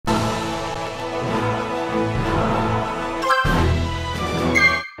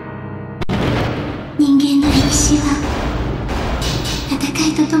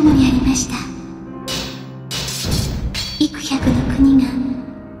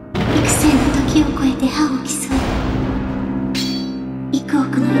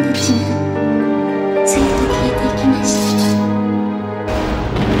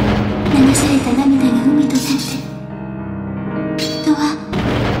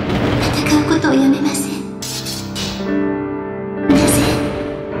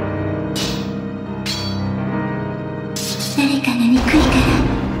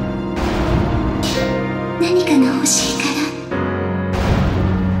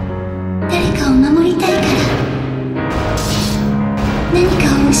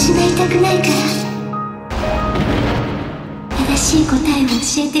失いたくないから。正しい答えを教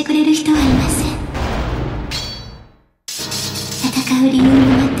えてくれる人はいません。戦う理由も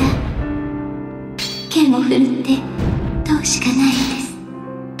また剣を振るって問うしかないので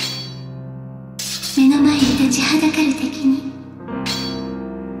す。目の前に立ちはだかる敵に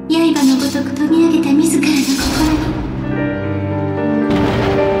刃のごとく飛び上げた自らの心に、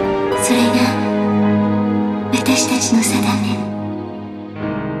それが私たちの定め。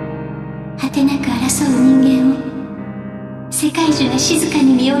果てなく争う人間を世界中が静か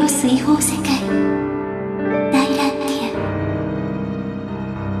に見下ろす違法世界、大ランティ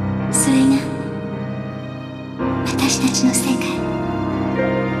ア。それが私たちの世界。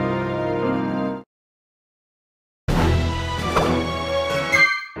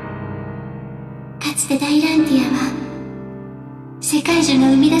かつて大ランティアは世界中が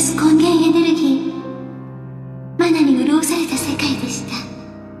生み出す根源エネルギー、マナに潤された世界でした。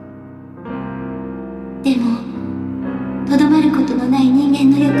でもとどまることのない人間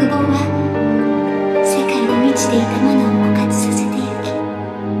の欲望は世界に満ちていたマナを枯渇させてゆき、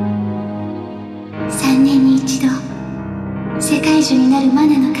3年に一度世界樹になるマ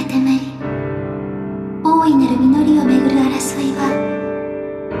ナの塊、大いなる実りをめぐる争いは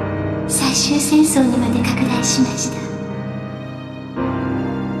最終戦争にまで拡大しました。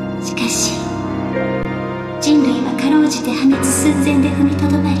しかし人類はかろうじて破滅寸前で踏みと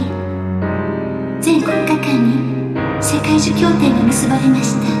どまり、全国家間に世界樹協定が結ばれま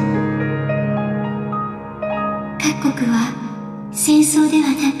した。各国は戦争では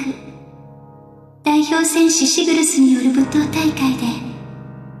なく代表戦士シグルスによる武闘大会で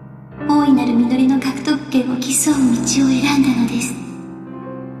大いなる実りの獲得権を競う道を選んだのです。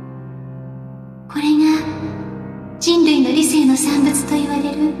これが人類の理性の産物と言われ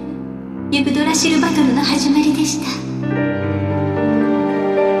るユグドラシルバトルの始まりでした。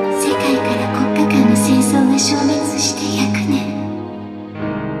世界から国家間の戦争が消滅して100年。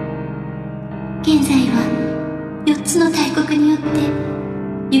現在は4つの大国によって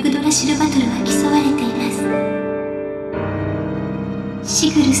ユグドラシルバトルは競われています。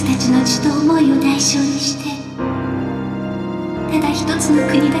シグルスたちの血と思いを代償にして、ただ一つの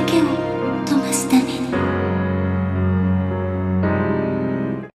国だけを富ますために。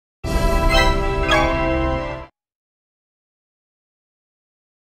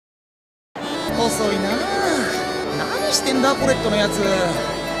遅いなあ。何してんだコレットのやつ。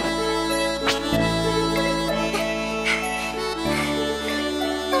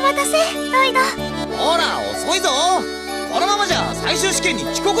お待たせロイド。ほら遅いぞ。このままじゃ最終試験に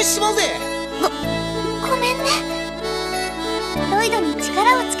遅刻しちまうぜ。ごめんね。ロイドに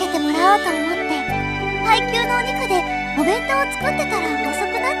力をつけてもらおうと思って配給のお肉でお弁当を作ってたら遅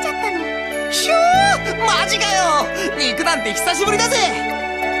くなっちゃったの。ひょー、マジかよ。肉なんて久しぶりだぜ。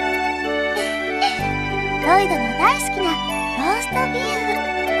ロイドの大好きなローストビーフ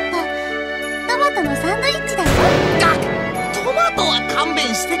とトマトのサンドイッチだよ。トマトは勘弁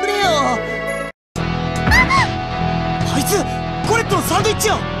してくれよ。あいつコレットのサンドイッ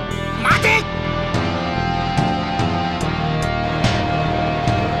チを。待て。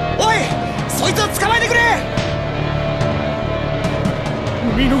おい、そいつを捕まえてくれ。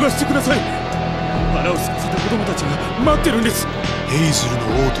見逃してください。腹を空かせた子供たちが待ってるんです。ヘイズルの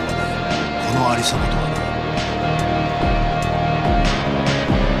王とはね、このありさまとはね。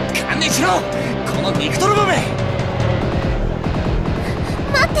観念しろ、この肉トロボめ。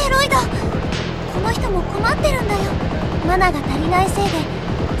待ってロイド、この人も困ってるんだよ。マナが足りないせいで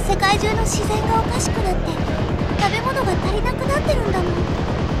世界中の自然がおかしくなって食べ物が足りなくなってるんだもん。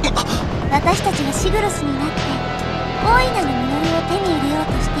私たちがシグルスになって大いなる実りを手に入れよう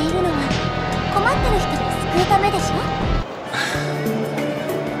としているのは困ってる人を救うためでしょ。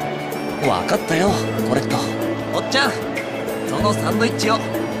分かったよコレット。おっちゃん、そのサンドイッチを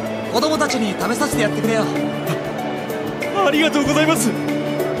子供たちに食べさせてやってくれよ。ありがとうございます。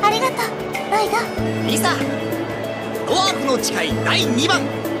ありがとうロイド。ミサ、ドワーフの誓い第2番。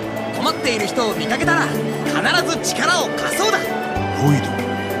困っている人を見かけたら必ず力を貸そうだ。ロイド、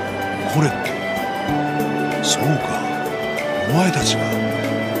コレット、そうか、お前たちが。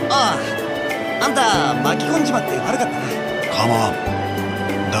ああ、あんた巻き込んじまって悪かったな。構わん。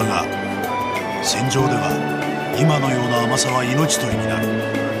だが戦場では今のような甘さは命取りになる。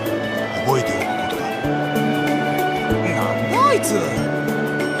覚えておくことだ。なんだあいつ、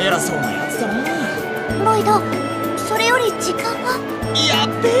偉そうなやつだな。ロイド、それより時間が。やっ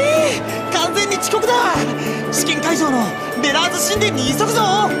べえ、完全に遅刻だ。試験会場のベラーズ神殿に急ぐぞ。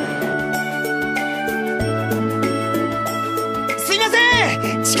すいませ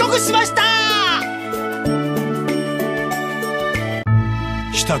ん、遅刻しました。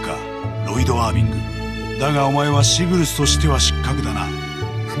期たか、ロイド・アーミング。だがお前はシグルスとしては失格だな。あ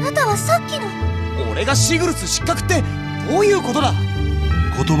なたはさっきの。俺がシグルス失格ってどういうことだ？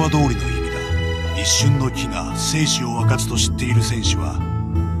言葉通りの意味だ。一瞬の気が生死を分かつと知っている戦士は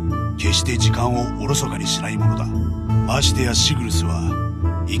決して時間をおろそかにしないものだ。ましてやシグルスは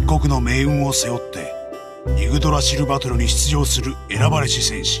一国の命運を背負ってユグドラシルバトルに出場する選ばれし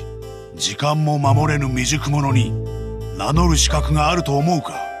戦士。時間も守れぬ未熟者に名乗る資格があると思う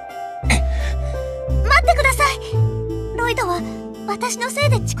か？待ってください。ロイドは私のせい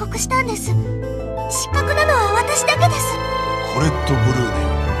で遅刻したんです。失格なのは私だけです。コレット・ブルー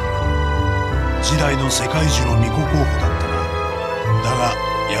ネ、時代の世界樹の巫女候補だったな。だが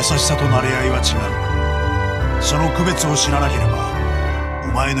優しさと馴れ合いは違う。その区別を知らなければお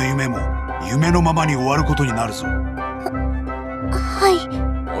前の夢も夢のままに終わることになるぞ。は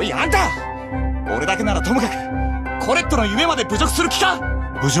い。おいあんた、俺だけならともかくコレットの夢まで侮辱する気か？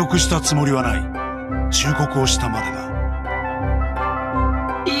侮辱したつもりはない。忠告をしたまでだ。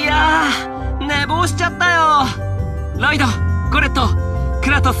いやー、寝坊しちゃったよ。ロイド、コレット、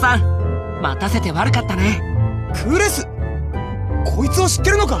クラトスさん、待たせて悪かったね。クレス、こいつを知って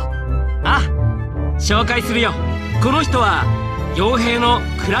るのか？あ、紹介するよ。この人は傭兵の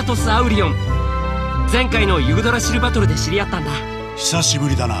クラトス・アウリオン。前回のユグドラシルバトルで知り合ったんだ。久しぶ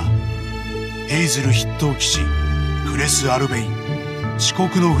りだな。ヘイズル筆頭騎士クレス・アルベイン。遅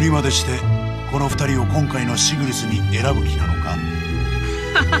刻のふりまでしてこの二人を今回のシグルスに選ぶ気なのか？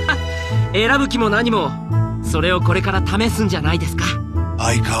選ぶ気も何も、それをこれから試すんじゃないですか。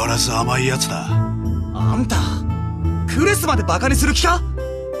相変わらず甘いやつだ。あんたクレスまでバカにする気か？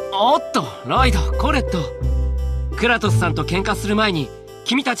おっと、ロイド、コレット、クラトスさんと喧嘩する前に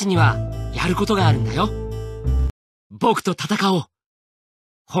君たちにはやることがあるんだよ。僕と戦おう。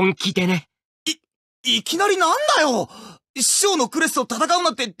本気でね。いきなりなんだよ。師匠のクレスと戦う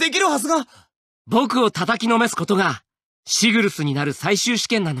なんてできるはずが。僕を叩きのめすことがシグルスになる最終試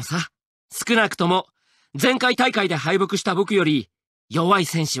験なのさ。少なくとも前回大会で敗北した僕より弱い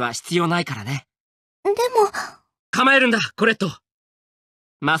戦士は必要ないからね。でも。構えるんだ、コレット。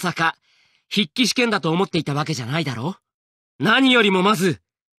まさか筆記試験だと思っていたわけじゃないだろ？何よりもまず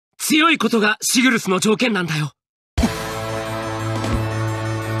強いことがシグルスの条件なんだよ。戦お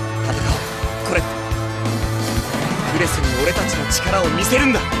う、コレット。クレスに俺たちの力を見せる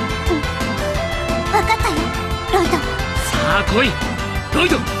んだ。分かったよ、ロイド。さあ来い、ロイ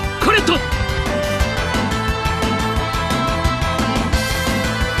ド、コレット。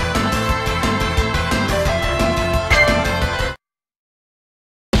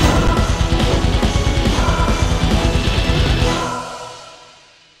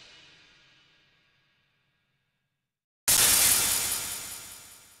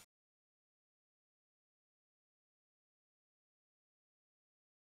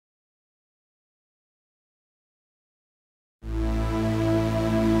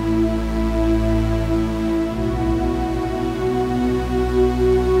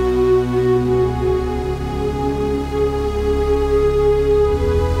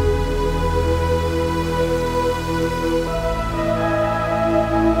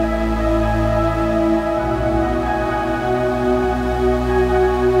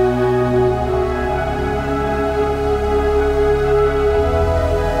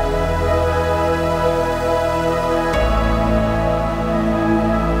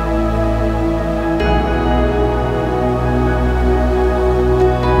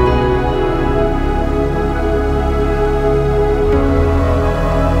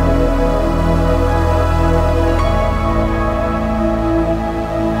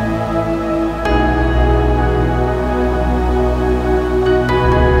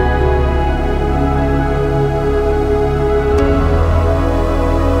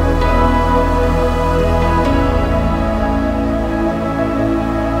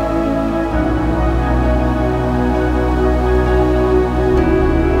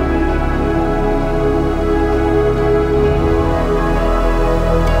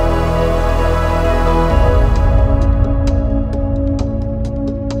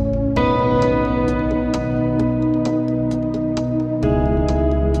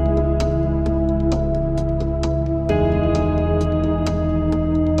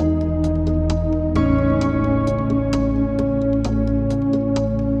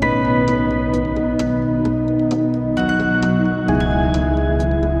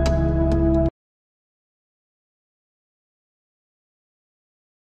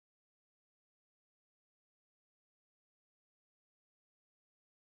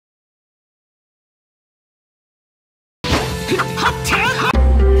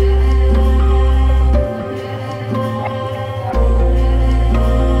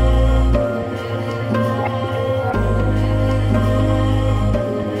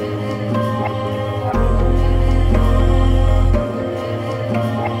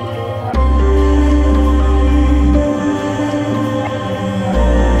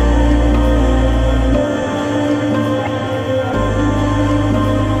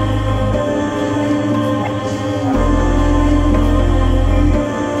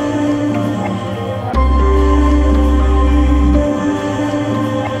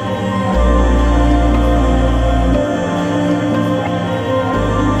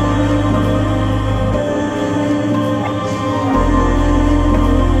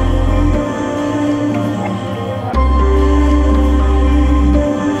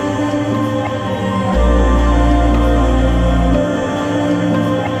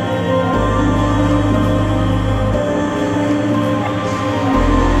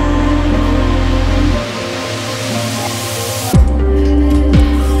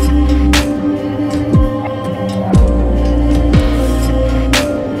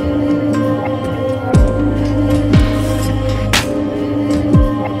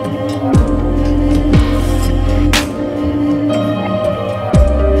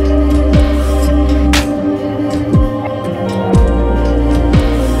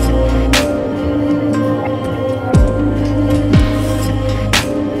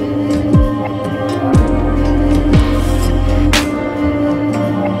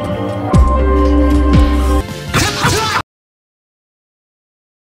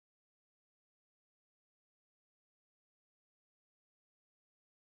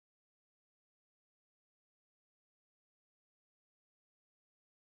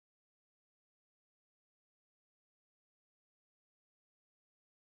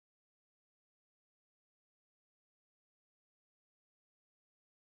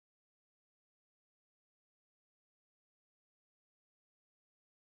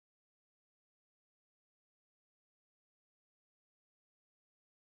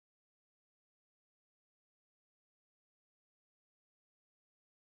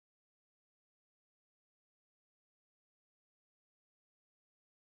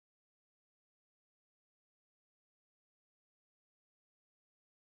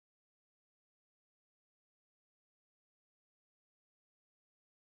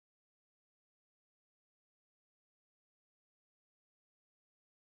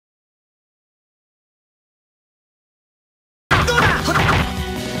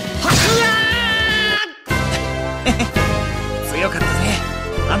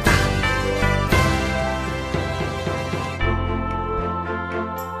あんた。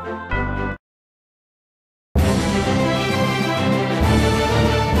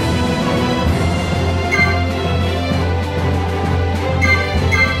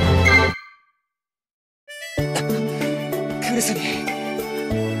クルスに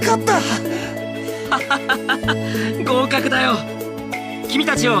勝った。合格だよ。君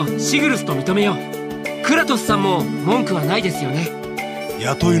たちをシグルスと認めよう。クラトスさんも文句はないですよね。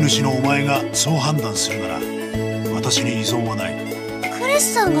雇い主のお前がそう判断するなら私に依存はない。クレ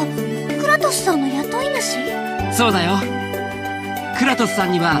スさんがクラトスさんの雇い主？そうだよ。クラトスさ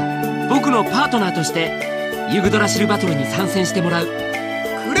んには僕のパートナーとしてユグドラシルバトルに参戦してもらう。ク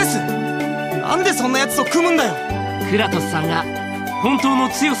レス、なんでそんなやつと組むんだよ。クラトスさんが本当の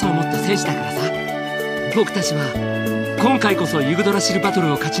強さを持った戦士だからさ。僕たちは今回こそユグドラシルバトル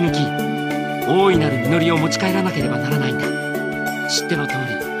を勝ち抜き大いなる実りを持ち帰らなければならないんだ。知っての通り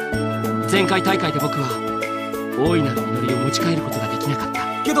前回大会で僕は大いなる実りを持ち帰ることができなかった。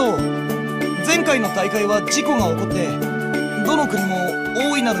けど前回の大会は事故が起こってどの国も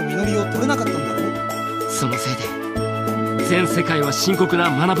大いなる実りを取れなかったんだろう。そのせいで全世界は深刻な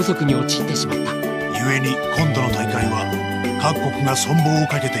マナ不足に陥ってしまった。故に今度の大会は各国が存亡を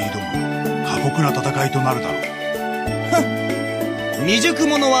かけて挑む過酷な戦いとなるだろう。未熟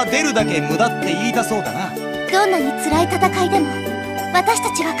者は出るだけ無駄って言いたそうだな。どんなに辛い戦いでも私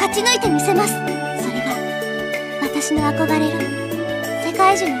たちは勝ち抜いてみせます。それが私の憧れる世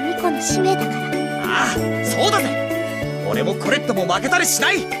界中の巫女の使命だから。ああ、そうだぜ。俺もコレットも負けたりし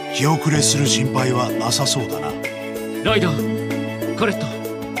ない。気遅れする心配はなさそうだな。ロイド、コレット、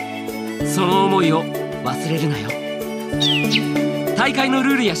その思いを忘れるなよ。大会の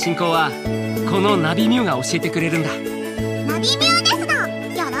ルールや進行はこのナビミューが教えてくれるんだ。ナビミューですの。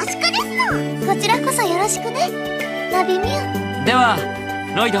よろしくですの。こちらこそよろしくね、ナビミュー。では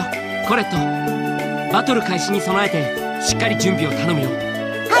ロイド、コレット、バトル開始に備えてしっかり準備を頼むよ。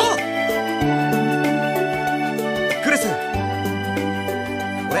はい。クレス、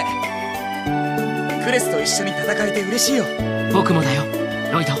俺クレスと一緒に戦えて嬉しいよ。僕もだよ、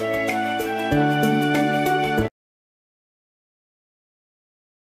ロイド。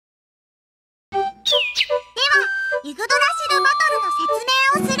ユグドラシルバトルの説明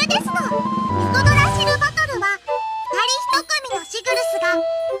をするですの。ユグドラシルバトルは2人1組のシグルスが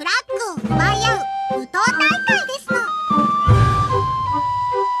フラッグを奪い合う武闘大会ですの。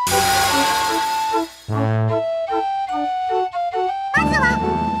まずは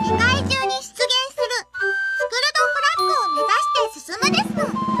世界中に出現するスクルドフラッグを目指して進むですの。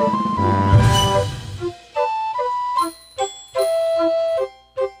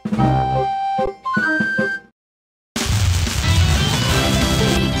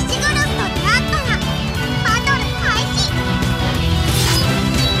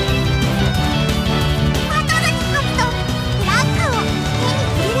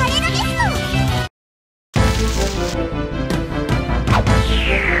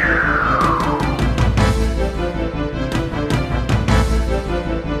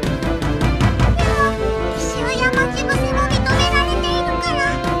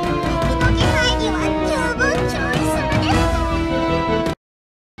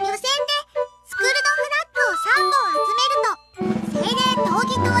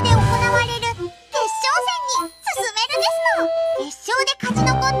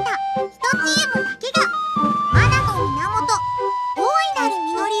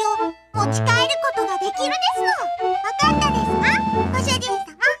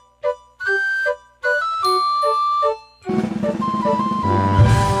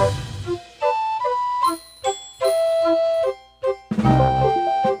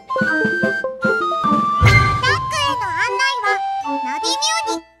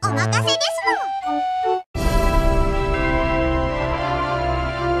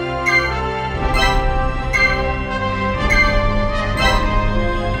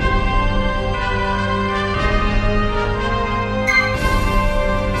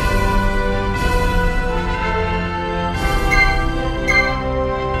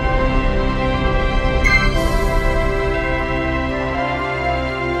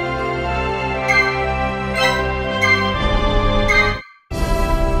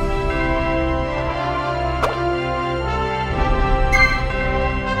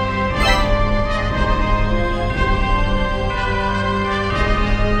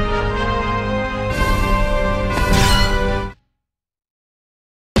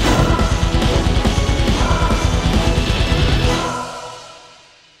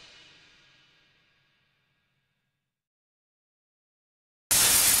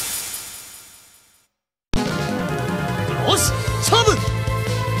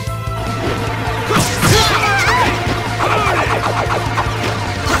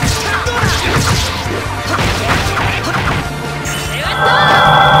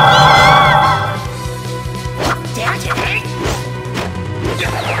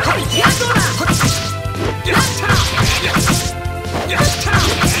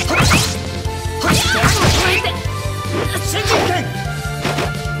よ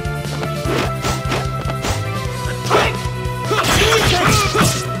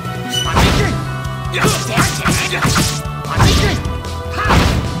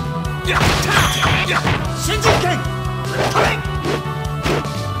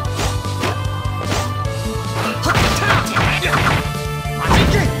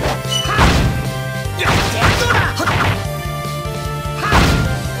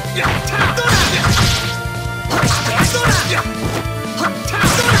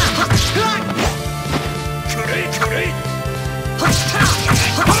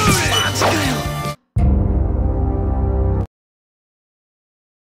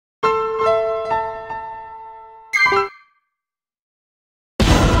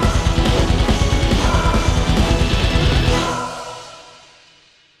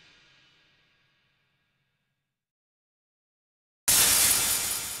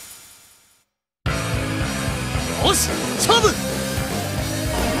し勝負。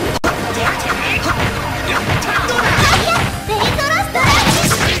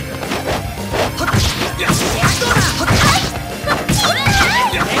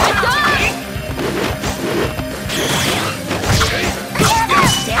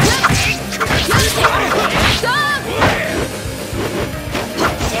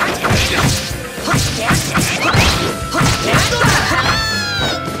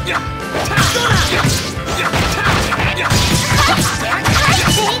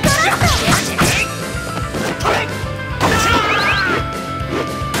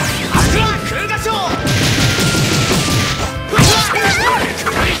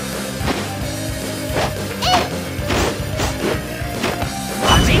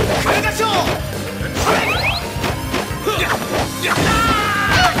Let's go!